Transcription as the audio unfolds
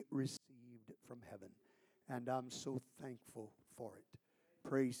received from heaven. And I'm so thankful for it.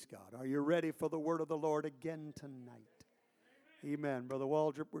 Praise God. Are you ready for the word of the Lord again tonight? Amen. Brother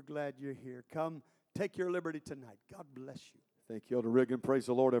Waldrop, we're glad you're here. Come, take your liberty tonight. God bless you. Thank you, Elder Riggin. Praise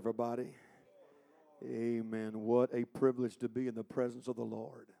the Lord, everybody. Amen. What a privilege to be in the presence of the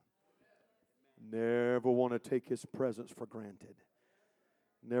Lord. Never want to take His presence for granted.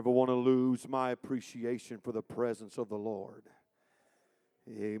 Never want to lose my appreciation for the presence of the Lord.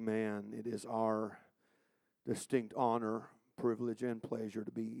 Amen. It is our distinct honor, privilege, and pleasure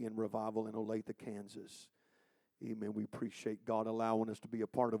to be in revival in Olathe, Kansas. Amen. We appreciate God allowing us to be a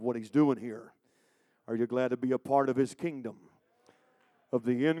part of what He's doing here. Are you glad to be a part of His kingdom? Of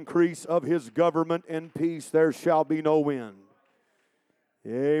the increase of His government and peace, there shall be no end.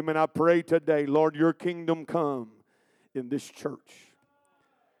 Amen. I pray today, Lord, your kingdom come in this church.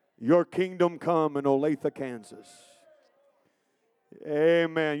 Your kingdom come in Olathe, Kansas.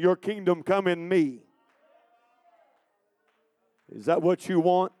 Amen. Your kingdom come in me. Is that what you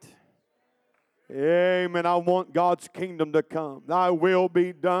want? Amen. I want God's kingdom to come. Thy will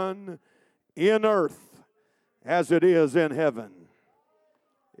be done in earth as it is in heaven.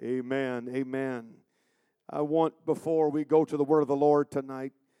 Amen. Amen. I want, before we go to the word of the Lord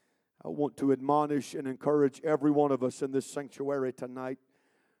tonight, I want to admonish and encourage every one of us in this sanctuary tonight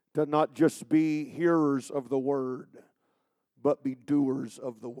to not just be hearers of the word, but be doers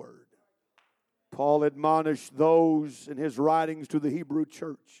of the word. Paul admonished those in his writings to the Hebrew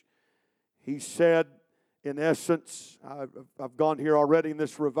church. He said, in essence, I've gone here already in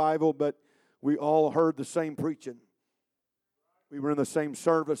this revival, but we all heard the same preaching. We were in the same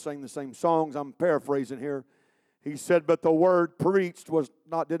service, sang the same songs. I'm paraphrasing here. He said, but the word preached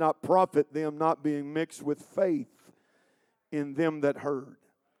did not profit them, not being mixed with faith in them that heard.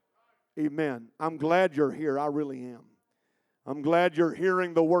 Amen. I'm glad you're here. I really am. I'm glad you're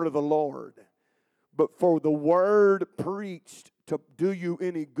hearing the word of the Lord. But for the word preached to do you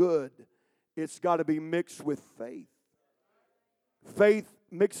any good, it's got to be mixed with faith. Faith,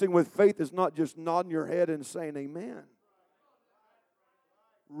 mixing with faith is not just nodding your head and saying amen.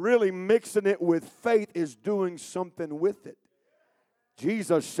 Really mixing it with faith is doing something with it.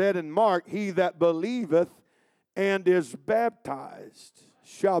 Jesus said in Mark, he that believeth and is baptized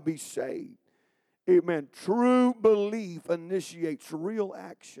shall be saved. Amen. True belief initiates real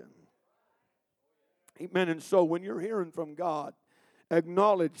action. Amen. And so when you're hearing from God,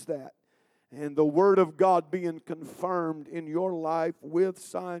 acknowledge that. And the word of God being confirmed in your life with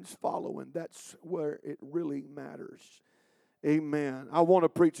signs following, that's where it really matters. Amen. I want to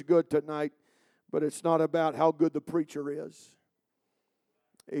preach good tonight, but it's not about how good the preacher is.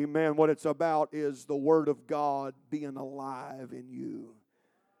 Amen. What it's about is the word of God being alive in you.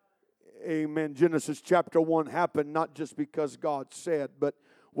 Amen. Genesis chapter 1 happened not just because God said, but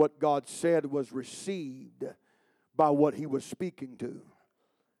what God said was received by what He was speaking to.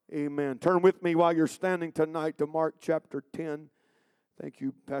 Amen. Turn with me while you're standing tonight to Mark chapter 10. Thank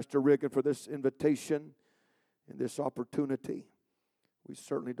you, Pastor Riggin, for this invitation and this opportunity. We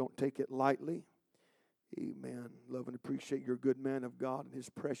certainly don't take it lightly. Amen. Love and appreciate your good man of God and his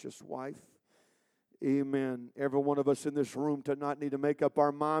precious wife. Amen. Every one of us in this room tonight need to make up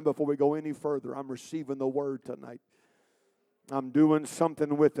our mind before we go any further. I'm receiving the word tonight. I'm doing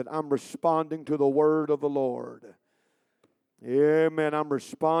something with it. I'm responding to the word of the Lord. Amen. I'm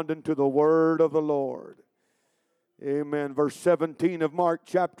responding to the word of the Lord. Amen. Verse 17 of Mark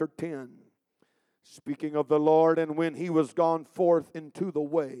chapter 10. Speaking of the Lord, and when He was gone forth into the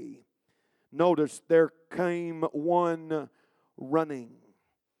way, notice there came one running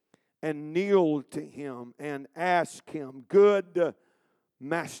and kneeled to Him and asked Him, Good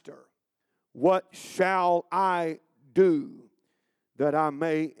Master, what shall I do that I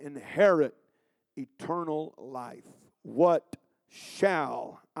may inherit eternal life? What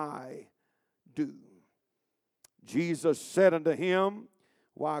shall I do? Jesus said unto him,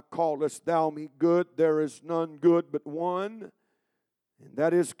 Why callest thou me good? There is none good but one, and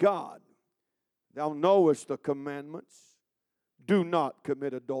that is God. Thou knowest the commandments. Do not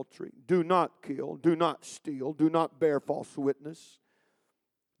commit adultery. Do not kill. Do not steal. Do not bear false witness.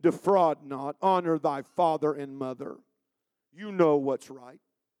 Defraud not. Honor thy father and mother. You know what's right.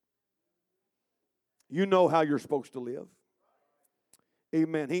 You know how you're supposed to live.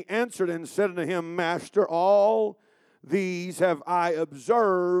 Amen. He answered and said unto him, Master, all these have I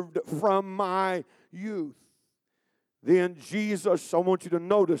observed from my youth. Then Jesus, I want you to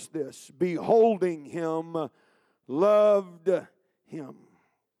notice this, beholding him, loved him,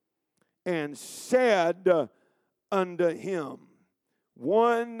 and said unto him,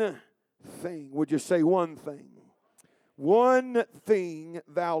 one thing. Would you say one thing? one thing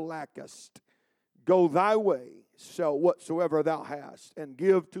thou lackest. Go thy way, sell whatsoever thou hast, and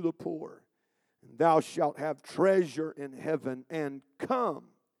give to the poor. And thou shalt have treasure in heaven. And come,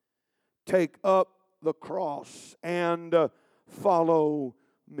 take up the cross and follow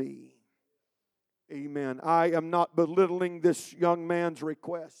me. Amen. I am not belittling this young man's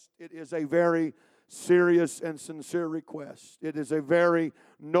request. It is a very serious and sincere request. It is a very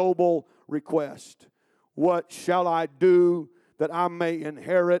noble request. What shall I do that I may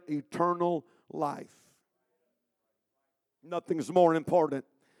inherit eternal life? Nothing's more important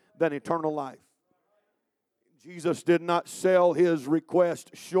than eternal life. Jesus did not sell his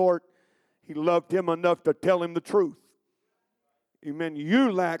request short. He loved him enough to tell him the truth. Amen.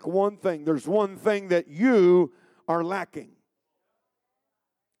 You lack one thing. There's one thing that you are lacking.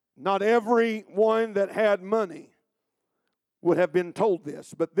 Not everyone that had money would have been told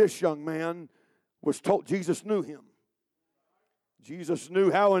this, but this young man was told. Jesus knew him. Jesus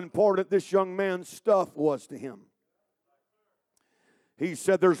knew how important this young man's stuff was to him. He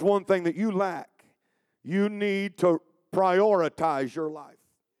said, there's one thing that you lack. You need to prioritize your life.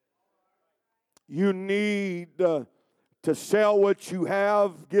 You need to sell what you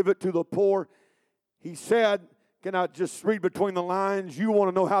have, give it to the poor. He said, can I just read between the lines? You want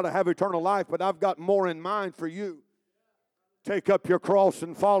to know how to have eternal life, but I've got more in mind for you. Take up your cross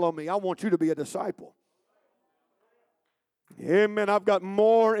and follow me. I want you to be a disciple. Amen. I've got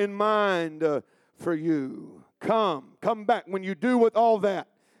more in mind for you. Come back. When you do with all that,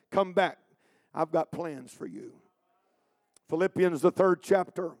 come back. I've got plans for you. Philippians, the 3rd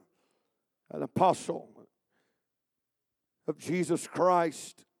chapter, an apostle of Jesus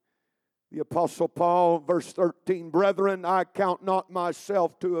Christ, the Apostle Paul, verse 13, brethren, I count not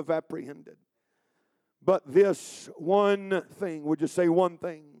myself to have apprehended, but this one thing, would you say one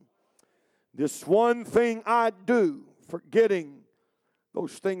thing? This one thing I do, forgetting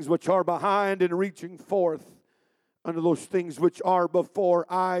those things which are behind and reaching forth unto those things which are before,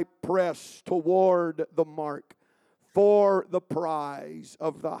 I press toward the mark for the prize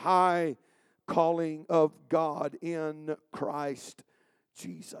of the high calling of God in Christ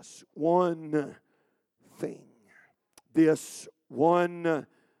Jesus. One thing. This one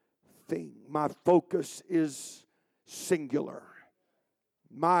thing. My focus is singular.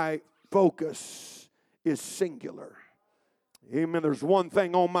 My focus is singular. Amen. There's one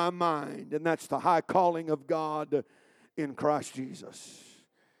thing on my mind, and that's the high calling of God in Christ Jesus.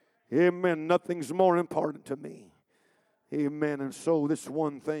 Amen. Nothing's more important to me. Amen. And so this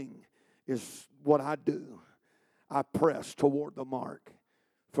one thing is what I do. I press toward the mark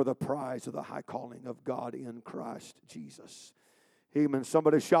for the prize of the high calling of God in Christ Jesus. Amen.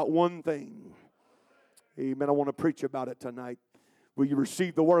 Somebody shout one thing. Amen. I want to preach about it tonight. Will you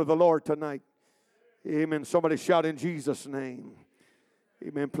receive the word of the Lord tonight? Amen. Somebody shout in Jesus' name.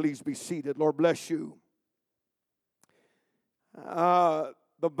 Amen. Please be seated. Lord bless you. The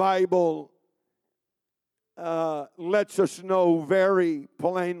Bible lets us know very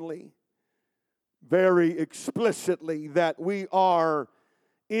plainly, very explicitly, that we are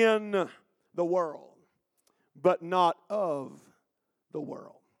in the world, but not of the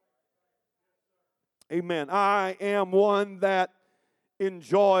world. Amen. I am one that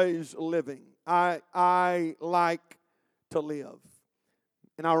enjoys living. I like to live.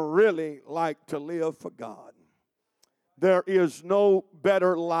 And I really like to live for God. There is no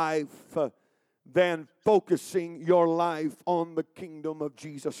better life than focusing your life on the kingdom of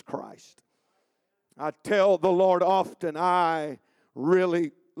Jesus Christ. I tell the Lord often, I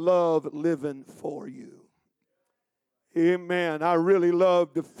really love living for you. Amen. I really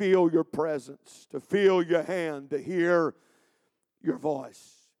love to feel your presence, to feel your hand, to hear your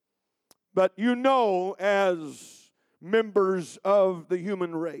voice. But you know, as members of the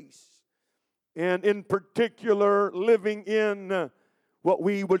human race, and in particular living in what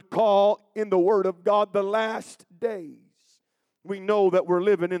we would call in the Word of God the last days, we know that we're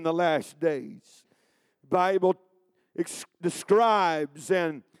living in the last days. The Bible describes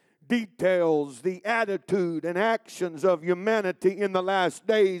and details the attitude and actions of humanity in the last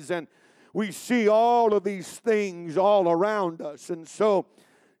days, and we see all of these things all around us. And so,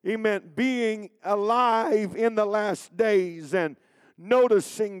 amen, being alive in the last days and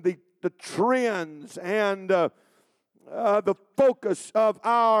noticing the trends and the focus of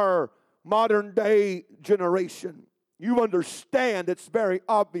our modern day generation, you understand it's very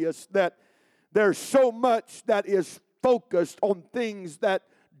obvious that there's so much that is focused on things that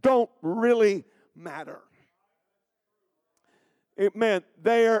don't really matter. Amen.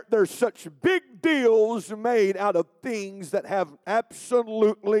 There's such big deals made out of things that have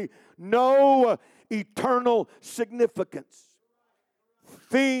absolutely no eternal significance.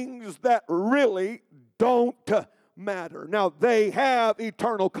 Things that really don't matter. Now, they have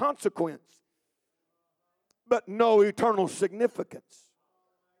eternal consequence, but no eternal significance.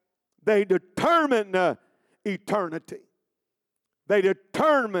 They determine eternity. They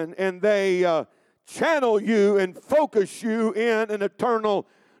determine and they channel you and focus you in an eternal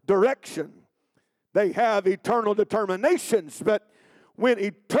direction. They have eternal determinations, but when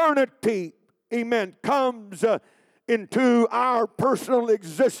eternity, amen, comes into our personal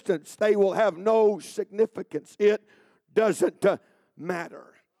existence, they will have no significance. It doesn't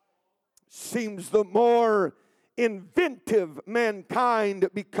matter. Seems the more inventive mankind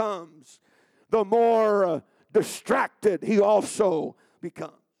becomes, the more distracted he also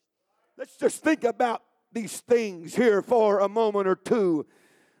becomes. Let's just think about these things here for a moment or two.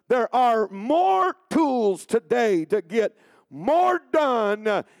 There are more tools today to get more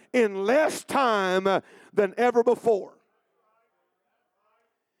done in less time than ever before.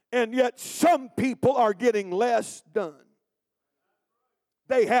 And yet some people are getting less done.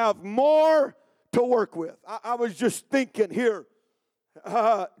 They have more to work with. I was just thinking here,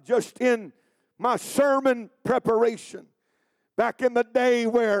 just in my sermon preparation, back in the day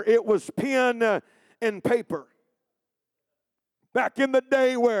where it was pen and paper. Back in the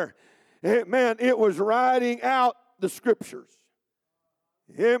day where, man, it was writing out the scriptures.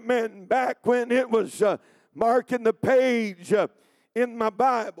 Amen. Back when it was marking the page in my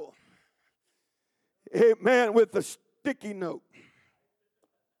Bible. Amen. With a sticky note.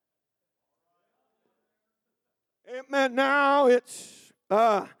 Amen. Now it's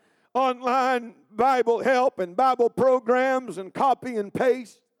online Bible help and Bible programs and copy and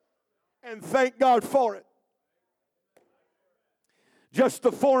paste. And thank God for it. Just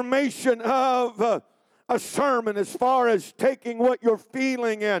the formation of a sermon, as far as taking what you're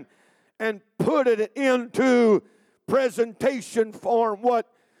feeling and putting it into presentation form, what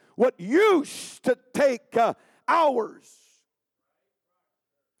used to take hours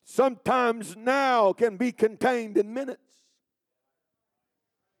sometimes now can be contained in minutes.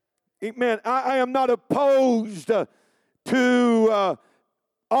 Amen. I am not opposed to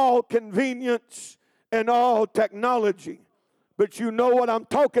all convenience and all technology. But you know what I'm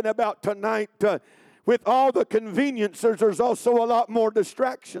talking about tonight. With all the conveniences, there's also a lot more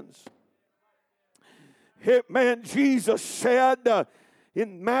distractions. Man, Jesus said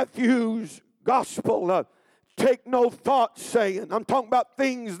in Matthew's gospel, take no thought saying. I'm talking about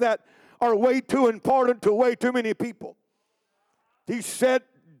things that are way too important to way too many people. He said,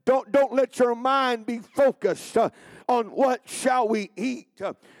 don't let your mind be focused on what shall we eat,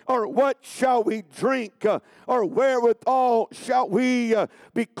 or what shall we drink, or wherewithal shall we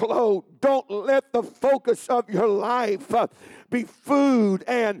be clothed. Don't let the focus of your life be food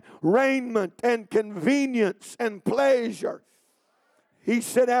and raiment and convenience and pleasure. He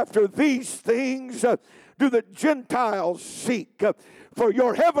said, after these things do the Gentiles seek. For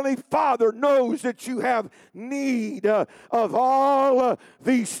your heavenly Father knows that you have need of all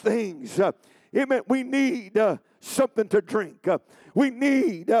these things. Amen. We need something to drink. We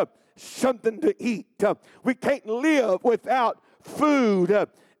need something to eat. We can't live without food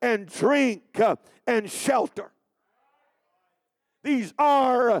and drink and shelter. These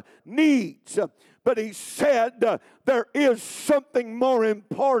are needs. But he said there is something more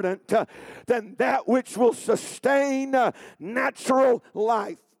important than that which will sustain natural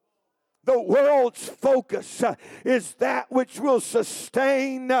life. The world's focus is that which will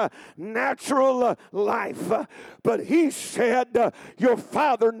sustain natural life. But he said, your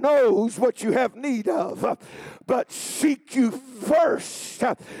Father knows what you have need of. But seek you first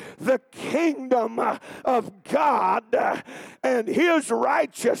the kingdom of God and his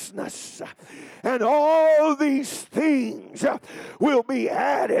righteousness. And all these things will be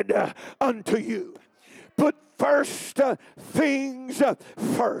added unto you. Put first things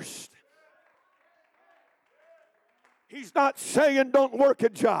first. He's not saying don't work a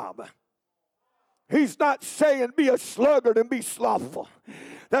job. He's not saying be a sluggard and be slothful.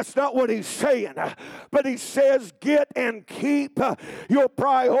 That's not what he's saying. But he says get and keep your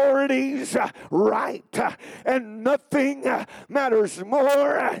priorities right. And nothing matters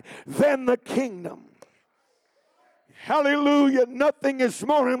more than the kingdom. Hallelujah. Nothing is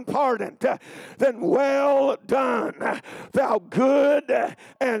more important than well done, thou good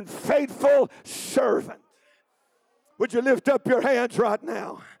and faithful servant. Would you lift up your hands right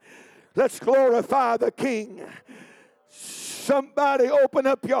now? Let's glorify the King. Somebody open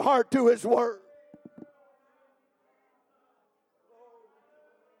up your heart to his word.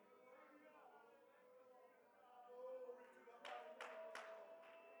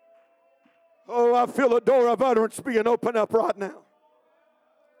 Oh, I feel a door of utterance being opened up right now.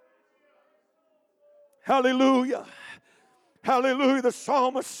 Hallelujah. Hallelujah. The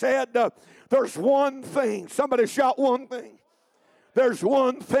psalmist said, there's one thing. Somebody shout one thing. There's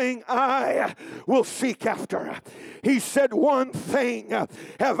one thing I will seek after. He said, one thing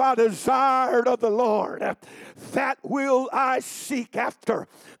have I desired of the Lord, that will I seek after,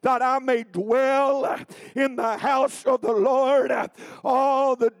 that I may dwell in the house of the Lord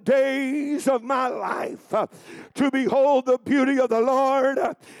all the days of my life, to behold the beauty of the Lord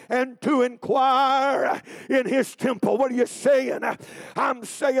and to inquire in his temple. What are you saying? I'm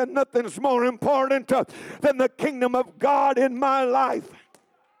saying nothing's more important than the kingdom of God in my life.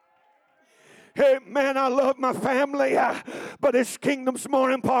 Hey, man, I love my family, but his kingdom's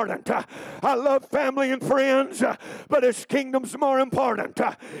more important. I love family and friends, but his kingdom's more important.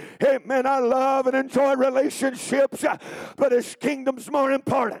 Hey, man, I love and enjoy relationships, but his kingdom's more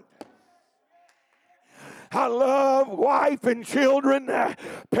important. I love wife and children,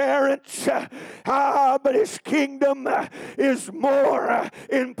 parents, but his kingdom is more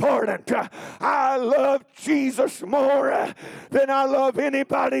important. I love Jesus more than I love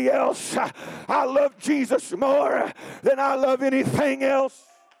anybody else. I love Jesus more than I love anything else.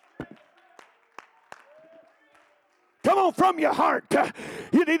 Come on, from your heart,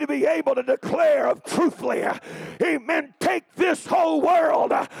 you need to be able to declare truthfully, amen, take this whole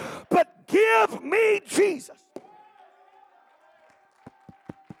world, but give me Jesus.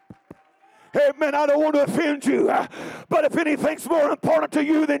 Amen. I don't want to offend you, but if anything's more important to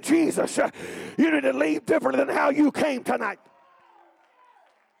you than Jesus, you need to leave differently than how you came tonight.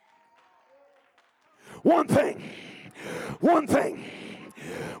 One thing.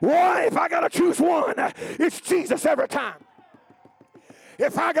 Why, if I got to choose one, it's Jesus every time.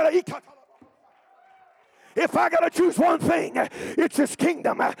 If I got to choose one thing, it's his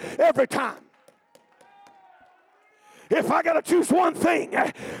kingdom every time. If I got to choose one thing,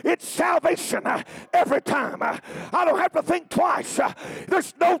 it's salvation every time. I don't have to think twice.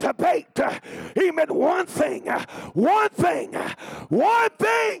 There's no debate. Amen. One thing.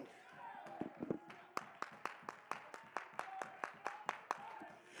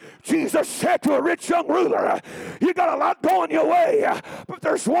 Jesus said to a rich young ruler, you got a lot going your way, but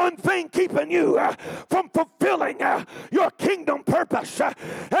there's one thing keeping you from fulfilling your kingdom purpose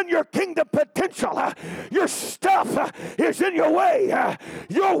and your kingdom potential. Your stuff is in your way.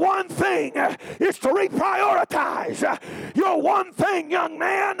 Your one thing is to reprioritize. Your one thing, young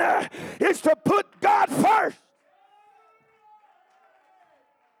man, is to put God first.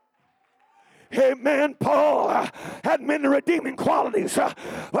 Amen. Paul had many redeeming qualities,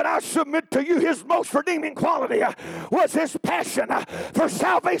 but I submit to you his most redeeming quality was his passion for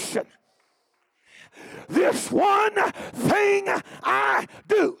salvation. This one thing I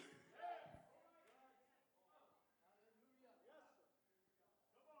do.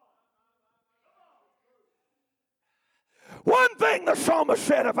 One thing the psalmist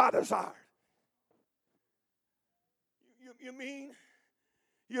said, if I desired.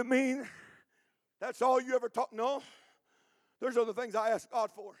 You mean that's all you ever talk? No. There's other things I ask God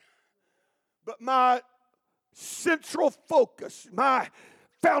for. But my central focus, my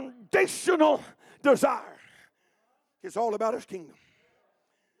foundational desire is all about his kingdom.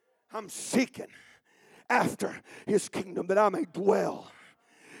 I'm seeking after his kingdom that I may dwell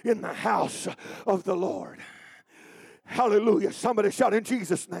in the house of the Lord. Hallelujah. Somebody shout in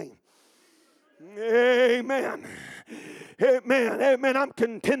Jesus' name. Amen. Amen. Amen. I'm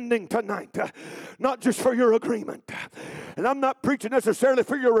contending tonight, not just for your agreement. And I'm not preaching necessarily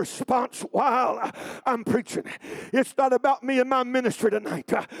for your response while I'm preaching. It's not about me and my ministry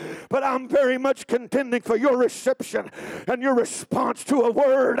tonight, but I'm very much contending for your reception and your response to a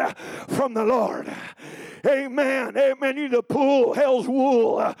word from the Lord. Amen. Amen. You need to pull hell's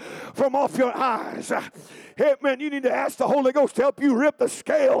wool from off your eyes. Amen. You need to ask the Holy Ghost to help you rip the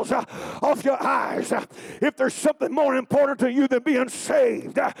scales off your eyes. If there's something more important to you than being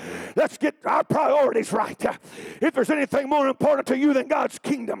saved, let's get our priorities right. If there's anything more important to you than God's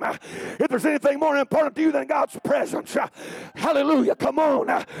kingdom, if there's anything more important to you than God's presence, hallelujah, come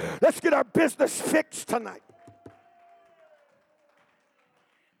on. Let's get our business fixed tonight.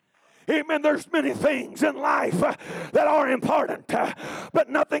 Amen. There's many things in life that are important, but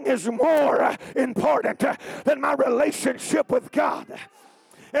nothing is more important than my relationship with God.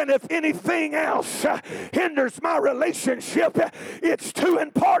 And if anything else hinders my relationship, it's too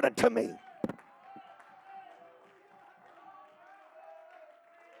important to me.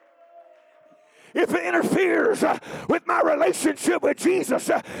 if it interferes with my relationship with Jesus,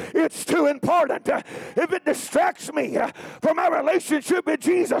 it's too important. If it distracts me from my relationship with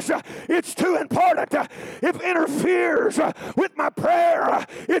Jesus, it's too important. If it interferes with my prayer,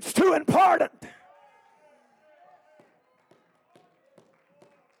 it's too important.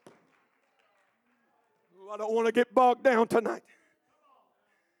 I don't want to get bogged down tonight.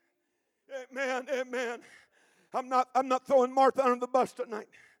 Amen, amen. I'm not throwing Martha under the bus tonight.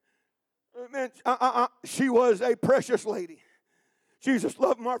 Amen. She was a precious lady. Jesus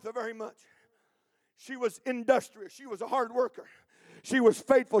loved Martha very much. She was industrious. She was a hard worker. She was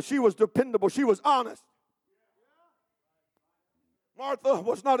faithful. She was dependable. She was honest. Martha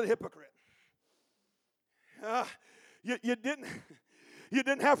was not a hypocrite. You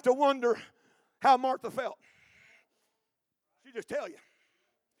didn't have to wonder how Martha felt. She just tell you,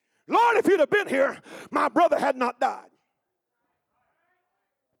 Lord, if you'd have been here, my brother had not died.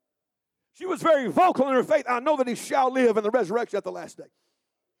 She was very vocal in her faith. I know that he shall live in the resurrection at the last day.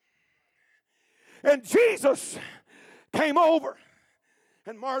 And Jesus came over.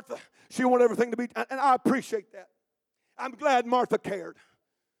 And Martha, she wanted everything to be, and I appreciate that. I'm glad Martha cared.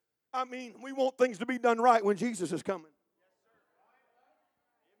 I mean, we want things to be done right when Jesus is coming.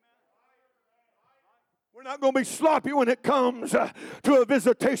 We're not going to be sloppy when it comes to a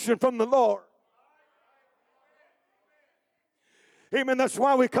visitation from the Lord. Amen. That's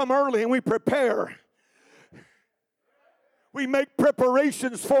why we come early and we prepare. We make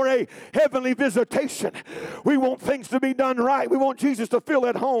preparations for a heavenly visitation. We want things to be done right. We want Jesus to feel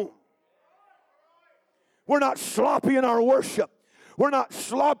at home. We're not sloppy in our worship. We're not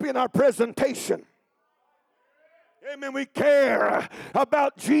sloppy in our presentation. Amen. We care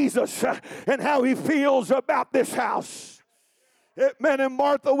about Jesus and how he feels about this house. Amen. And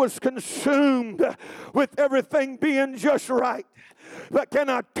Martha was consumed with everything being just right. But can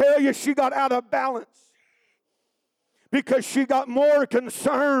I tell you, she got out of balance because she got more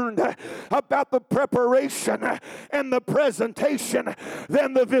concerned about the preparation and the presentation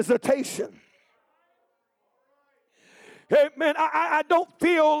than the visitation. Amen. I don't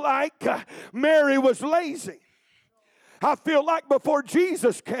feel like Mary was lazy. I feel like before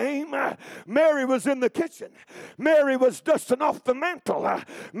Jesus came, Mary was in the kitchen. Mary was dusting off the mantle.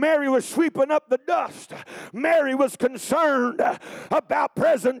 Mary was sweeping up the dust. Mary was concerned about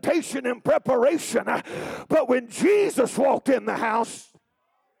presentation and preparation. But when Jesus walked in the house,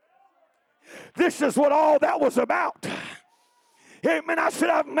 this is what all that was about. Amen. I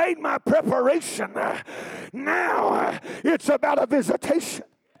said, I've made my preparation. Now it's about a visitation.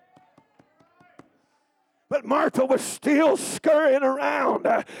 But Martha was still scurrying around.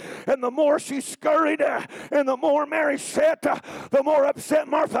 And the more she scurried and the more Mary sat, the more upset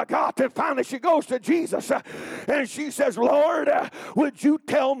Martha got. And finally she goes to Jesus and she says, Lord, would you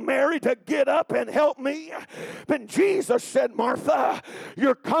tell Mary to get up and help me? But Jesus said, Martha,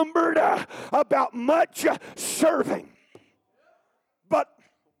 you're cumbered about much serving. But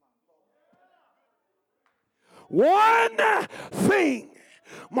one thing,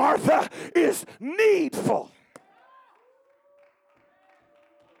 Martha, is needful.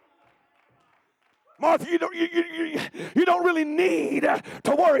 Martha, you don't really need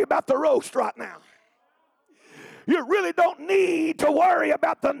to worry about the roast right now. You really don't need to worry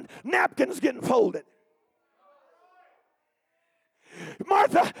about the napkins getting folded.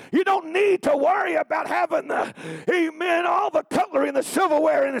 Martha, you don't need to worry about having all the cutlery and the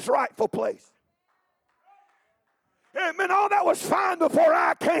silverware in its rightful place. Amen. All that was fine before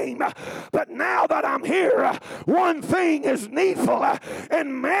I came. But now that I'm here, one thing is needful.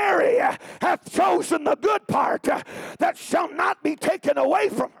 And Mary hath chosen the good part that shall not be taken away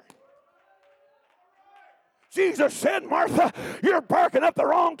from her. Jesus said, Martha, you're barking up the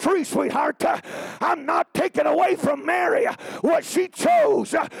wrong tree, sweetheart. I'm not taking away from Mary what she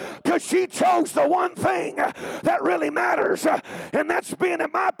chose, because she chose the one thing that really matters, and that's being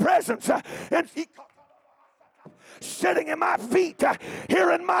in my presence. And she sitting in my feet,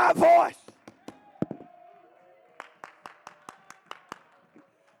 hearing my voice.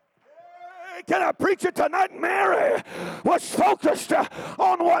 Can I preach it tonight? Mary was focused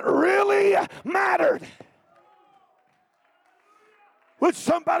on what really mattered. Would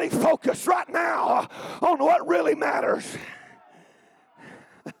somebody focus right now on what really matters?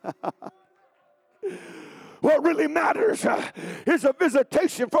 What really matters is a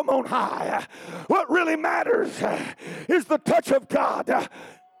visitation from on high. What really matters is the touch of God.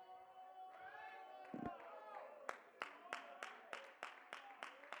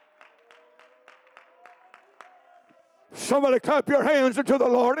 Somebody clap your hands unto the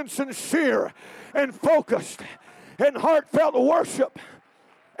Lord in sincere and focused and heartfelt worship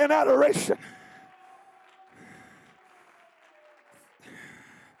and adoration.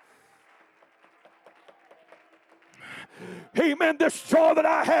 Amen. This joy that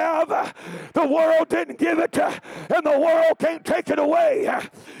I have, the world didn't give it, and the world can't take it away.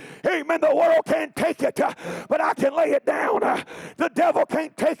 Amen. The world can't take it, but I can lay it down. The devil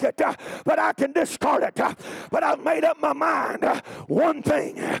can't take it, but I can discard it. But I've made up my mind. One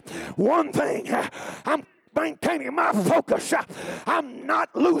thing. I'm maintaining my focus. I'm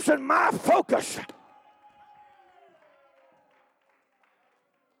not losing my focus.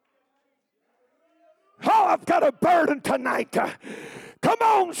 Oh, I've got a burden tonight. Come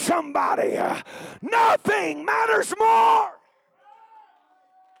on, somebody. Nothing matters more.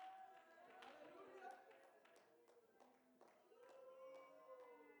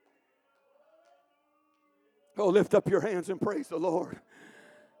 Oh, lift up your hands and praise the Lord.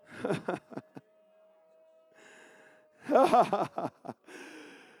 Ooh,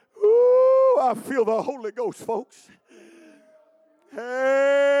 I feel the Holy Ghost, folks.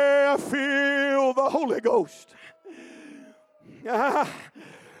 Hey, I feel the Holy Ghost.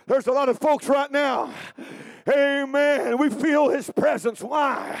 There's a lot of folks right now. Amen. We feel His presence.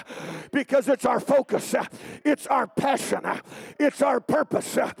 Why? Because it's our focus. It's our passion. It's our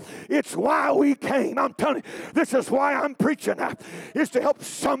purpose. It's why we came. I'm telling you, this is why I'm preaching, is to help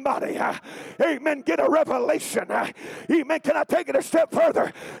somebody, amen, get a revelation. Amen. Can I take it a step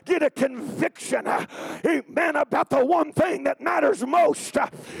further? Get a conviction, amen, about the one thing that matters most.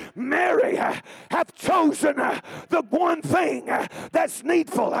 Mary hath chosen the one thing that's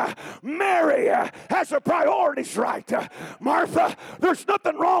needful. Mary has her priorities right. Martha, there's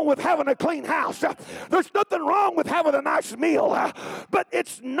nothing wrong with having a clean house. There's nothing wrong with having a nice meal. But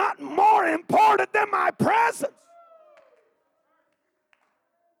it's not more important than my presence.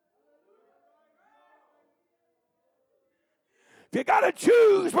 If you got to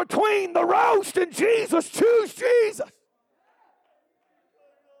choose between the roast and Jesus, choose Jesus.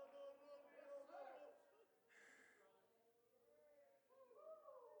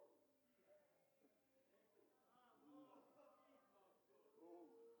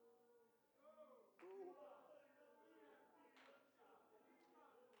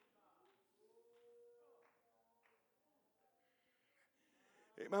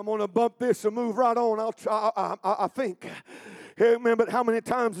 I'm going to bump this and move right on. I think. Amen. But how many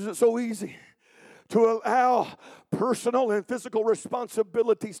times is it so easy to allow personal and physical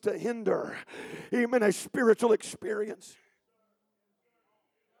responsibilities to hinder, amen, a spiritual experience?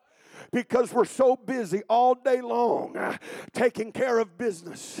 Because we're so busy all day long taking care of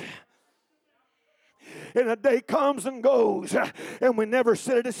business. And a day comes and goes and we never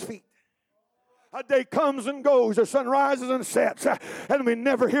sit at His feet. A day comes and goes, the sun rises and sets, and we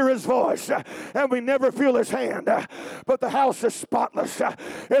never hear His voice, and we never feel His hand. But the house is spotless,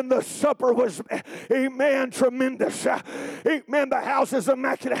 and the supper was, amen, tremendous. Amen, the house is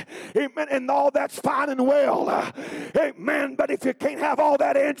immaculate. Amen, and all that's fine and well. Amen, but if you can't have all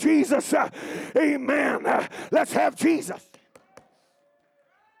that in Jesus, amen, let's have Jesus.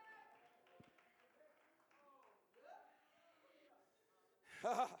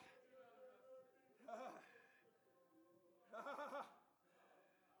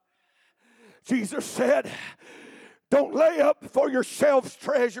 Jesus said, don't lay up for yourselves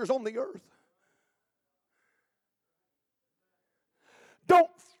treasures on the earth.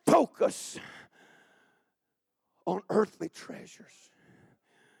 Don't focus on earthly treasures.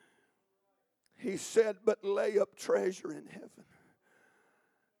 He said, but lay up treasure in heaven.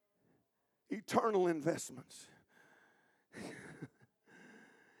 Eternal investments.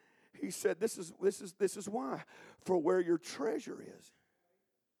 He said, this is why. For where your treasure is,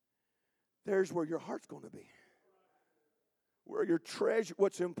 there's where your heart's going to be. Where your treasure,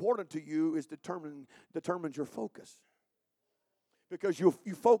 what's important to you is determines your focus. Because you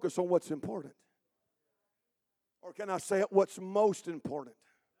focus on what's important. Or can I say it, what's most important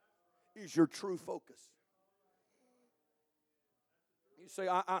is your true focus. You say,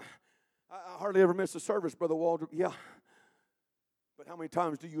 I hardly ever miss a service, Brother Waldrop. Yeah. But how many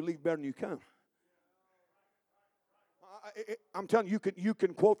times do you leave better than you come? I'm telling you, you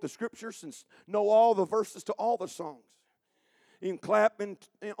can quote the scriptures and know all the verses to all the songs. You can clap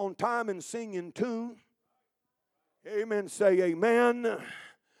on time and sing in tune. Amen. Say amen.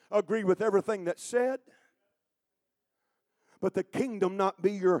 Agree with everything that's said. But the kingdom not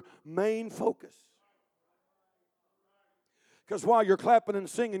be your main focus. Because while you're clapping and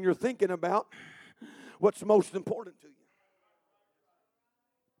singing, you're thinking about what's most important to you.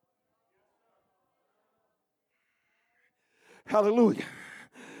 Hallelujah.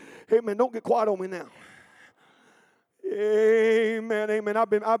 Amen. Don't get quiet on me now. Amen. Amen.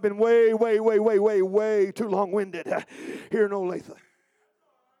 I've been way too long-winded here in Olathe.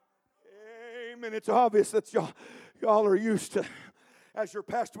 Amen. It's obvious that y'all, Y'all are used to, as your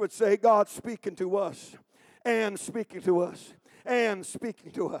pastor would say, God speaking to us and speaking to us and speaking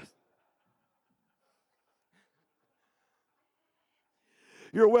to us.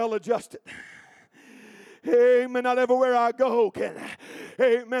 You're well adjusted. Amen. Not everywhere I go can,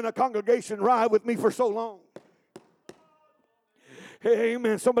 amen, a congregation ride with me for so long.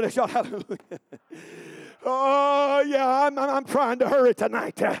 Amen. Somebody shout hallelujah. Oh, yeah, I'm trying to hurry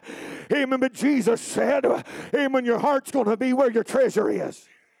tonight. Amen. But Jesus said, amen, your heart's going to be where your treasure is.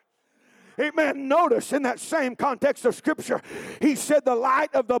 Amen. Notice in that same context of Scripture, he said the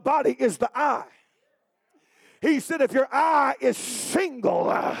light of the body is the eye. He said if your eye is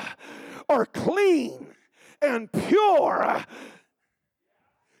single or clean and pure,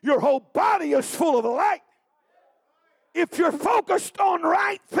 your whole body is full of light. If you're focused on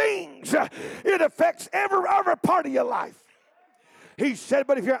right things, it affects every other part of your life. He said,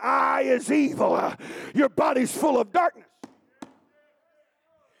 but if your eye is evil, your body's full of darkness.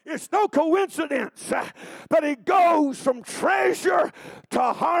 It's no coincidence, but it goes from treasure to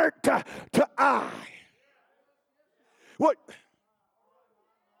heart to eye. What?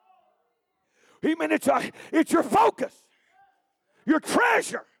 He meant it's your focus, your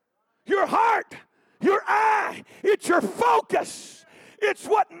treasure, your heart, your eye. It's your focus. It's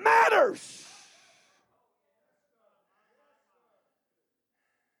what matters.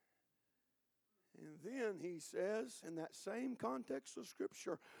 And then he says, in that same context of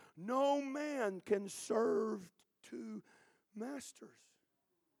Scripture, no man can serve two masters.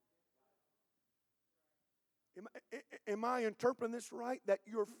 Am I interpreting this right? That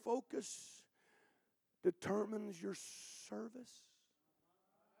your focus determines your service?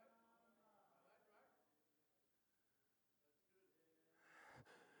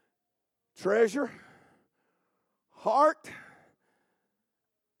 Treasure, heart,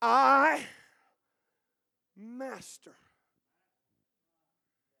 eye, master.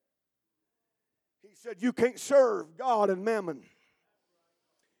 He said you can't serve God and mammon.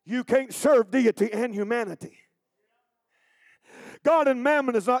 You can't serve deity and humanity. God and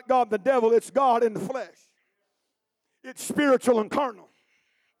mammon is not God and the devil, it's God in the flesh. It's spiritual and carnal.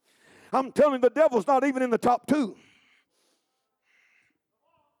 I'm telling you, the devil's not even in the top two.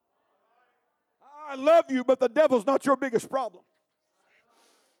 I love you, but the devil's not your biggest problem.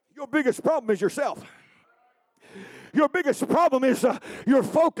 Your biggest problem is yourself. Your biggest problem is your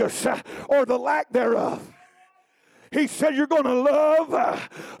focus or the lack thereof. He said you're going to love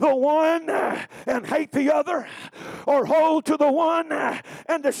the one and hate the other, or hold to the one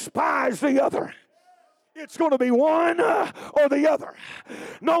and despise the other. It's going to be one or the other.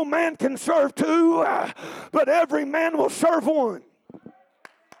 No man can serve two, but every man will serve one.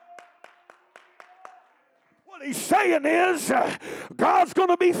 What he's saying is God's going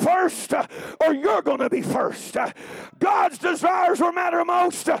to be first or you're going to be first. God's desires will matter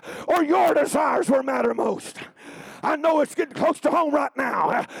most or your desires will matter most. I know it's getting close to home right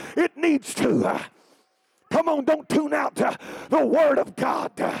now. It needs to. Come on, don't tune out the Word of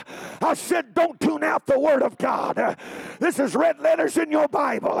God. I said don't tune out the Word of God. This is red letters in your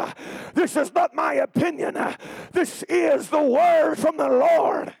Bible. This is not my opinion. This is the Word from the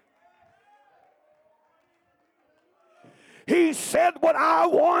Lord. He said what I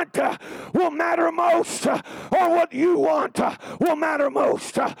want will matter most, or what you want will matter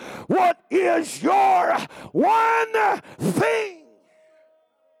most. What is your one thing?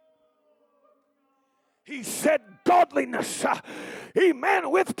 He said godliness,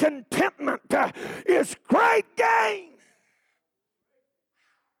 amen, with contentment is great gain.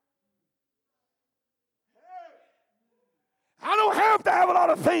 I don't have to have a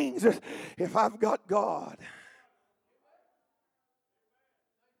lot of things if I've got God.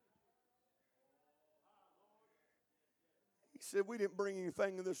 He said we didn't bring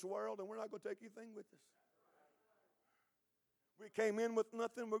anything in this world and we're not going to take anything with us. We came in with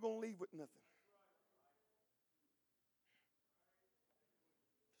nothing, we're going to leave with nothing.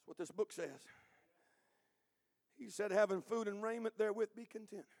 That's what this book says. He said having food and raiment therewith be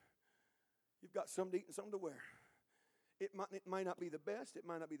content. You've got something to eat and something to wear. It might not be the best, it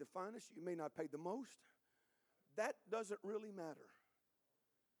might not be the finest, you may not pay the most. That doesn't really matter.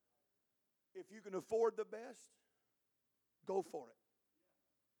 If you can afford the best, go for it.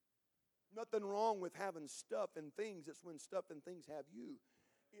 Nothing wrong with having stuff and things. It's when stuff and things have you.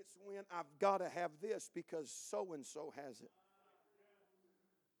 It's when I've got to have this because so-and-so has it.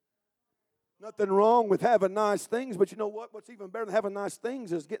 Nothing wrong with having nice things, but you know what? What's even better than having nice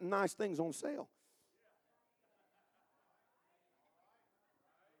things is getting nice things on sale.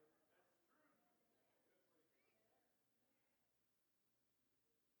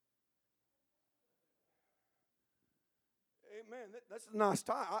 Amen. That's a nice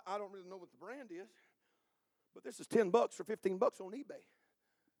tie. I don't really know what the brand is, but this is $10 or $15 on eBay.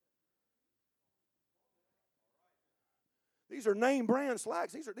 These are name brand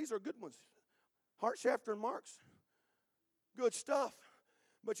slacks. These are good ones. Hart, Schefter, and Marks. Good stuff.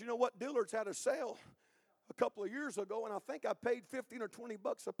 But you know what? Dillard's had a sale a couple of years ago, and I think I paid $15 or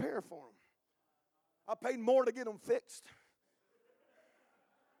 $20 a pair for them. I paid more to get them fixed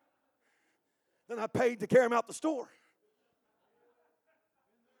than I paid to carry them out the store.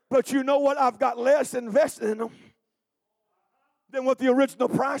 But you know what? I've got less invested in them than what the original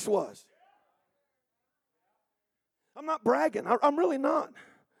price was. I'm not bragging. I'm really not.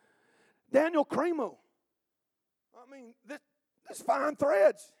 Daniel Cremo. I mean, this fine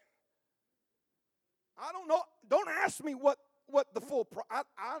threads. I don't know. Don't ask me what the full price. I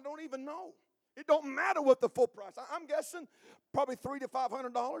don't even know. It don't matter what the full price. I'm guessing probably $300 to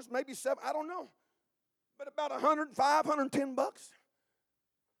 $500, maybe $700. I don't know. But about $105, $110.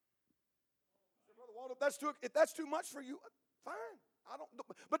 If that's too much for you, fine.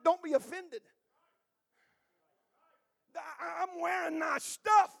 But don't be offended. I'm wearing nice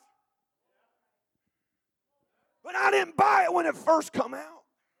stuff. But I didn't buy it when it first come out.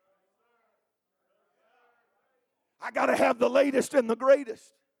 I got to have the latest and the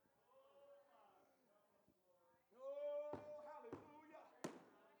greatest. Oh, hallelujah.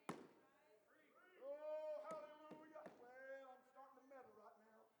 Oh, hallelujah. Well, I'm starting to meddle right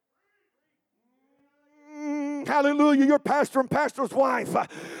now. Hallelujah. Your pastor and pastor's wife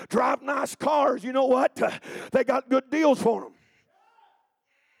drive nice cars. You know what? They got good deals for them.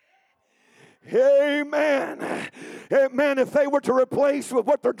 Amen. Amen. If they were to replace with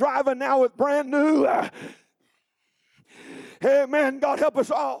what they're driving now with brand new, amen. God help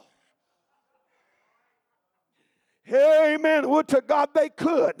us all. Amen. Would to God they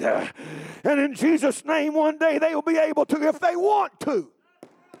could. And in Jesus' name, one day they will be able to if they want to.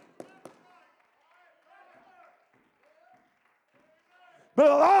 But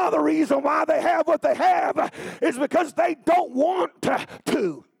a lot of the reason why they have what they have is because they don't want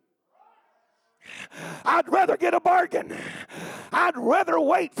to. I'd rather get a bargain. I'd rather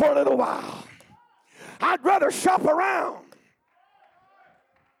wait for a little while. I'd rather shop around.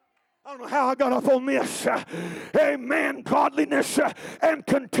 I don't know how I got off on this. Amen. Godliness and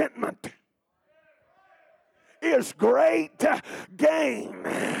contentment is great gain.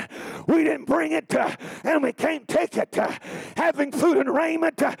 We didn't bring it and we can't take it. Having food and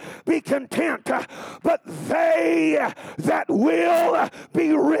raiment, be content. But they that will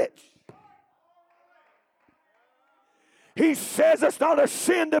be rich. He says it's not a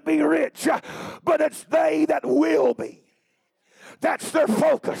sin to be rich, but it's they that will be. That's their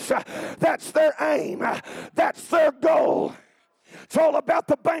focus. That's their aim. That's their goal. It's all about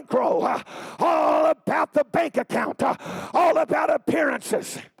the bankroll, all about the bank account, all about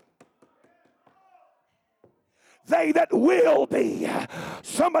appearances. They that will be.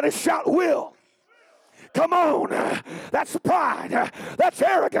 Somebody shout will. Come on. That's pride. That's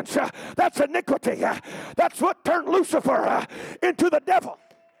arrogance. That's iniquity. That's what turned Lucifer into the devil.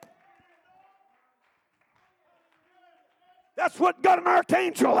 That's what got an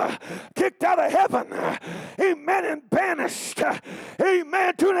archangel kicked out of heaven. Amen. And banished.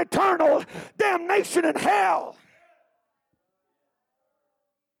 Amen. To an eternal damnation in hell.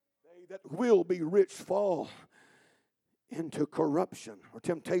 They that will be rich fall into corruption or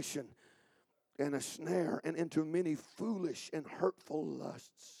temptation and a snare, and into many foolish and hurtful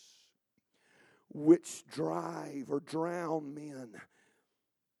lusts, which drive or drown men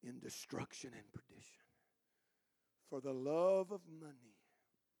in destruction and perdition. For the love of money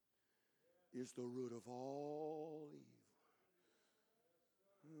is the root of all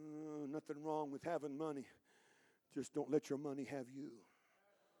evil. Nothing wrong with having money. Just don't let your money have you.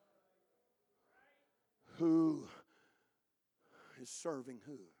 Who is serving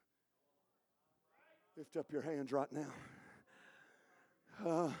who? Lift up your hands right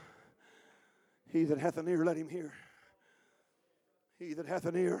now. He that hath an ear, let him hear. He that hath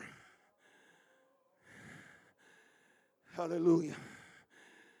an ear. Hallelujah.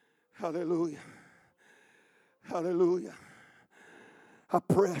 Hallelujah. Hallelujah. I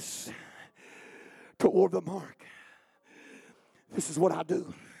press toward the mark. This is what I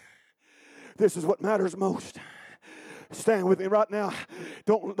do. This is what matters most. Stand with me right now.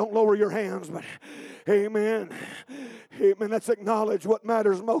 Don't lower your hands, but amen. Amen. Let's acknowledge what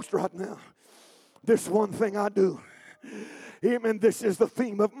matters most right now. This one thing I do. Amen. This is the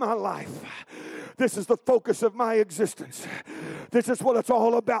theme of my life. This is the focus of my existence. This is what it's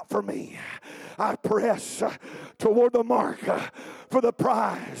all about for me. I press toward the mark for the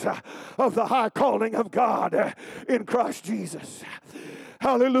prize of the high calling of God in Christ Jesus.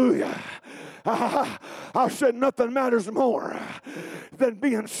 Hallelujah. I said nothing matters more than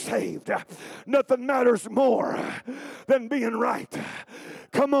being saved. Nothing matters more than being right.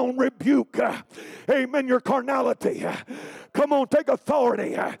 Come on, rebuke, amen, your carnality. Come on, take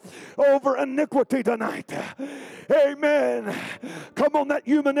authority over iniquity tonight. Amen. Come on, that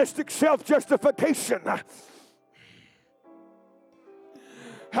humanistic self-justification.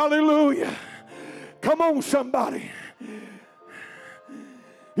 Hallelujah. Come on, somebody.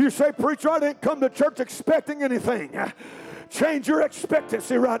 You say, preacher, I didn't come to church expecting anything. Change your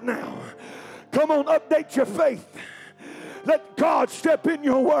expectancy right now. Come on, update your faith. Let God step in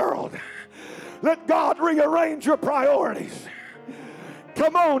your world. Let God rearrange your priorities.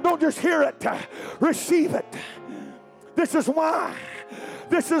 Come on, don't just hear it. Receive it. This is why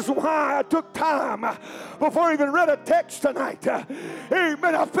I took time before I even read a text tonight.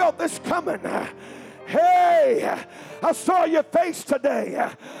 Amen. I felt this coming. Hey, I saw your face today.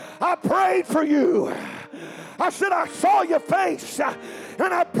 I prayed for you. I said, I saw your face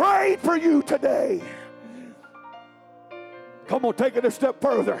and I prayed for you today. Come on, take it a step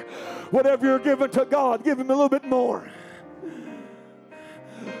further. Whatever you're giving to God, give Him a little bit more.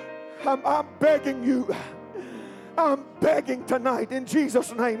 I'm begging you. I'm begging tonight in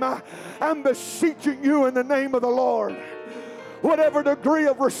Jesus' name. I'm beseeching you in the name of the Lord. Whatever degree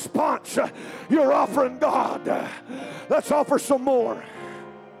of response you're offering God, let's offer some more.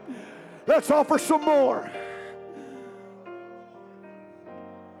 Let's offer some more.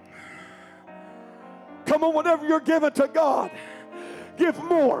 Come on, whatever you're giving to God, give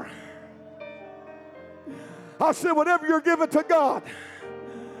more. I said, whatever you're giving to God,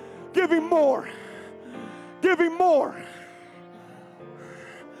 give Him more. Give Him more.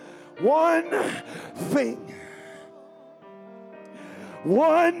 One thing.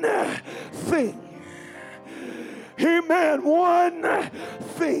 One thing. Amen. One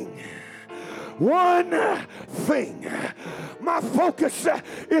thing. One thing. My focus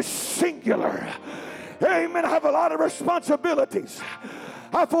is singular. Amen. I have a lot of responsibilities.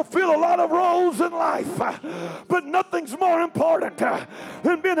 I fulfill a lot of roles in life, but nothing's more important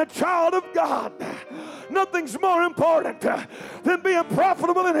than being a child of God. Nothing's more important than being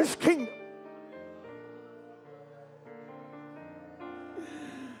profitable in His kingdom.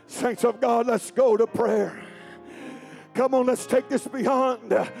 Saints of God, let's go to prayer. Come on, let's take this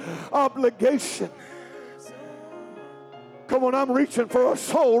beyond obligation. Come on, I'm reaching for a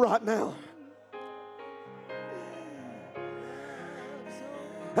soul right now.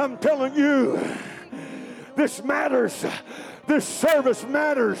 I'm telling you, this matters. This service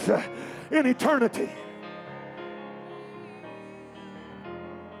matters in eternity.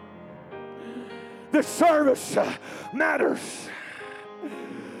 This service matters.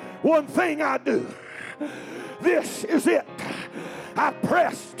 One thing I do, this is it. I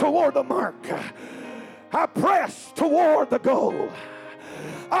press toward the mark. I press toward the goal.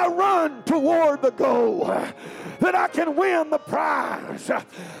 I run toward the goal that I can win the prize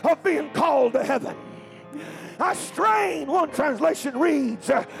of being called to heaven. I strain, one translation reads,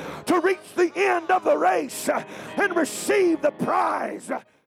 to reach the end of the race and receive the prize